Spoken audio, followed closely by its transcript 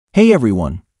Hey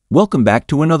everyone, welcome back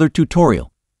to another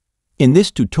tutorial. In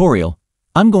this tutorial,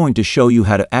 I'm going to show you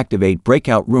how to activate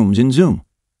breakout rooms in Zoom.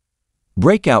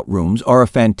 Breakout rooms are a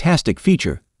fantastic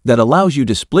feature that allows you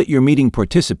to split your meeting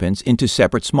participants into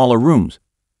separate smaller rooms.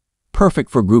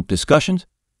 Perfect for group discussions,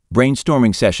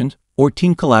 brainstorming sessions, or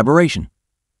team collaboration.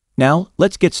 Now,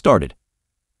 let's get started.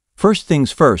 First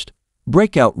things first,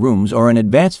 breakout rooms are an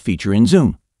advanced feature in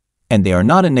Zoom, and they are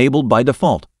not enabled by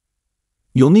default.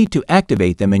 You'll need to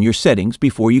activate them in your settings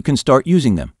before you can start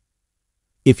using them.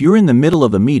 If you're in the middle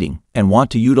of a meeting and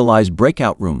want to utilize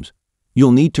breakout rooms,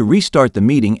 you'll need to restart the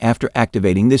meeting after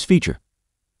activating this feature.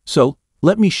 So,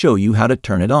 let me show you how to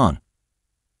turn it on.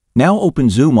 Now open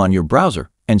Zoom on your browser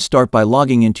and start by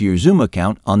logging into your Zoom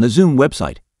account on the Zoom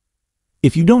website.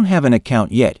 If you don't have an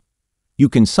account yet, you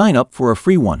can sign up for a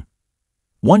free one.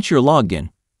 Once you're logged in,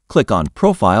 click on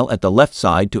Profile at the left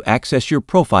side to access your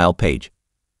profile page.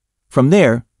 From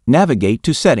there, navigate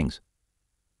to Settings.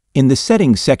 In the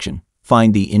Settings section,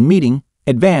 find the In Meeting,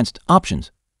 Advanced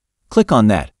options. Click on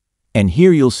that, and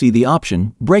here you'll see the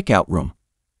option Breakout Room.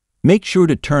 Make sure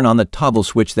to turn on the toggle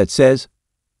switch that says,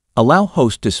 Allow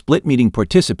host to split meeting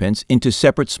participants into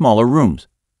separate smaller rooms.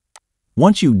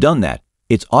 Once you've done that,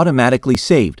 it's automatically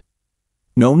saved.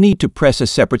 No need to press a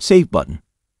separate Save button.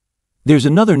 There's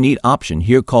another neat option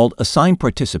here called Assign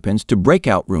Participants to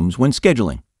Breakout Rooms when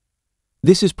scheduling.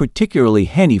 This is particularly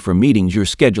handy for meetings you're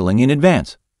scheduling in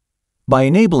advance. By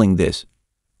enabling this,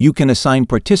 you can assign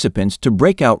participants to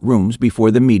breakout rooms before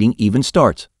the meeting even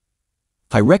starts.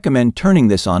 I recommend turning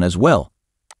this on as well,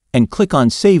 and click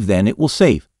on Save, then it will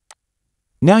save.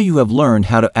 Now you have learned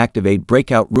how to activate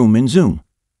Breakout Room in Zoom.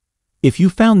 If you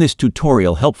found this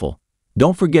tutorial helpful,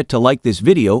 don't forget to like this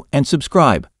video and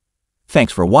subscribe.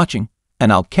 Thanks for watching,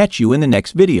 and I'll catch you in the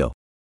next video.